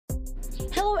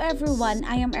Hello everyone,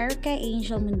 I am Erica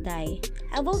Angel Munday.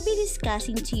 I will be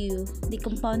discussing to you the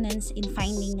components in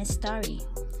finding a story.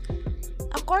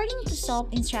 According to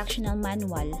Self-Instructional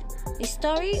Manual, a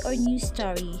story or news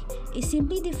story is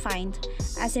simply defined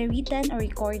as a written or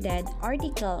recorded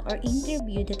article or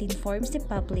interview that informs the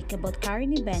public about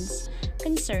current events,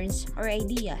 concerns, or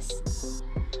ideas.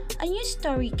 A news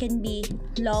story can be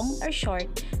long or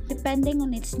short depending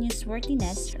on its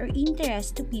newsworthiness or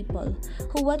interest to people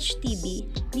who watch TV,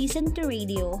 listen to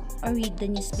radio, or read the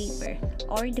newspaper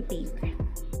or the paper.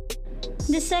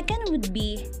 The second would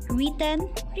be written,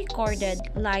 recorded,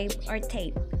 live, or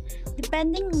tape,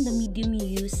 depending on the medium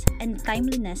you use and the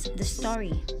timeliness of the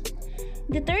story.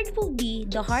 The third will be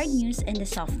the hard news and the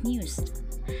soft news.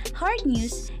 Hard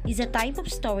news is a type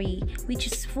of story which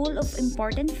is full of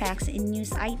important facts and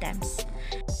news items.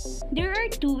 There are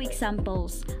two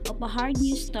examples of a hard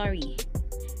news story.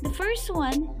 The first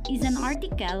one is an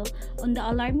article on the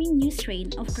alarming news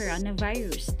strain of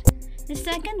coronavirus. The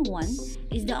second one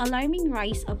is the alarming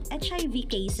rise of HIV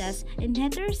cases in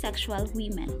heterosexual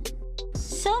women.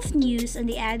 Soft news, on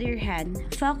the other hand,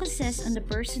 focuses on the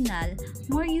personal,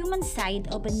 more human side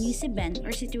of a news event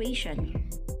or situation.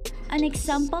 An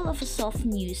example of a soft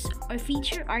news or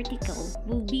feature article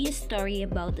will be a story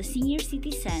about a senior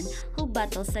citizen who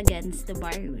battles against the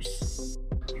virus.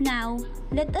 Now,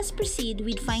 let us proceed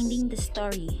with finding the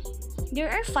story.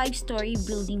 There are 5 story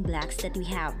building blocks that we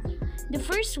have. The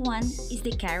first one is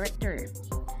the character.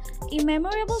 A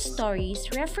memorable stories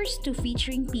refers to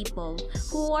featuring people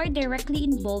who are directly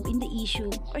involved in the issue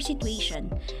or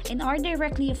situation and are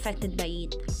directly affected by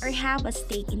it or have a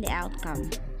stake in the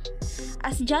outcome.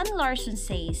 As John Larson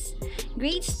says,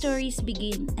 great stories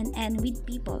begin and end with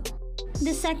people.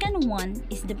 The second one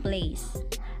is the place.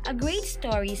 A great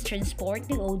stories transport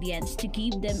the audience to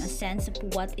give them a sense of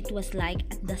what it was like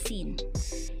at the scene.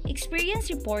 Experienced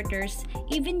reporters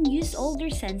even use all their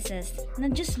senses,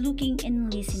 not just looking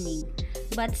and listening,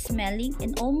 but smelling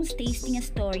and almost tasting a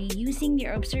story using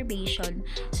their observation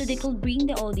so they could bring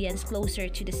the audience closer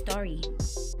to the story.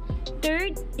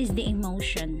 Third is the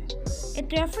emotion.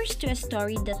 It refers to a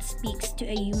story that speaks to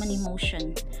a human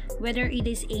emotion, whether it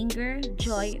is anger,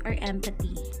 joy, or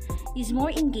empathy, is more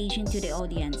engaging to the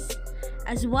audience.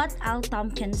 As what Al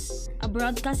Tompkins, a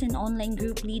broadcast and online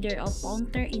group leader of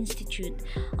Poynter Institute,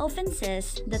 often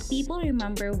says that people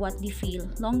remember what they feel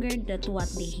longer than what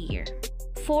they hear.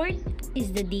 Fourth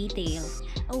is the detail.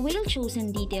 A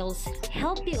well-chosen details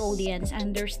help the audience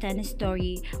understand a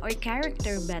story or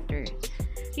character better.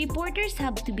 Reporters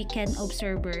have to be keen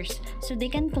observers so they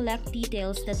can collect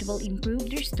details that will improve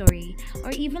their story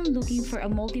or even looking for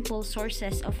multiple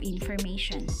sources of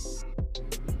information.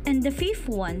 And the fifth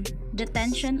one, the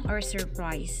tension or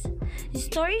surprise. The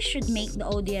story should make the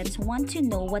audience want to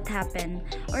know what happened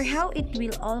or how it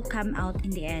will all come out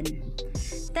in the end.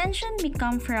 Tension may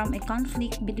come from a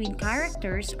conflict between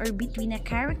characters or between a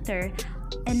character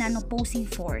and an opposing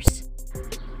force.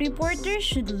 Reporters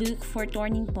should look for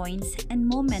turning points and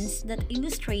moments that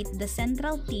illustrate the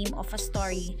central theme of a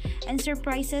story and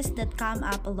surprises that come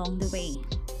up along the way.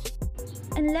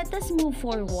 And let us move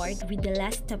forward with the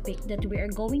last topic that we are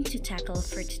going to tackle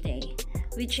for today,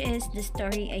 which is the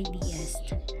story ideas.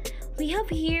 We have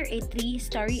here 3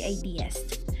 story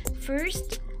ideas.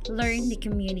 First, learn the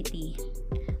community.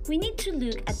 We need to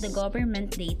look at the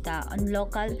government data on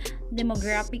local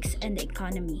demographics and the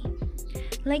economy,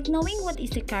 like knowing what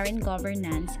is the current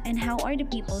governance and how are the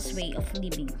people's way of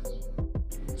living.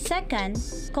 Second,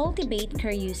 cultivate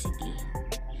curiosity.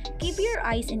 Keep your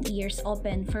eyes and ears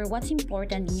open for what's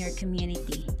important in your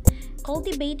community.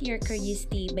 Cultivate your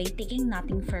curiosity by taking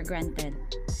nothing for granted.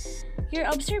 Your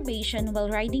observation while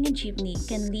riding a jeepney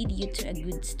can lead you to a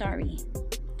good story.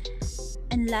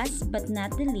 And last but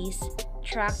not the least,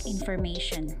 track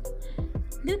information.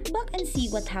 Look back and see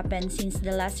what happened since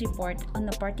the last report on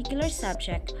a particular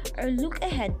subject or look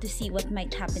ahead to see what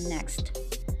might happen next.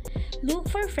 Look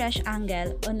for fresh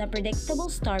angle on a predictable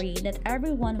story that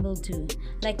everyone will do,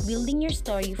 like building your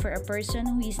story for a person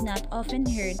who is not often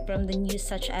heard from the news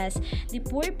such as the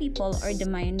poor people or the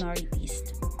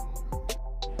minorities.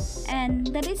 And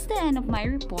that is the end of my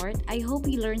report. I hope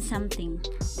you learned something.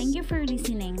 Thank you for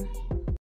listening.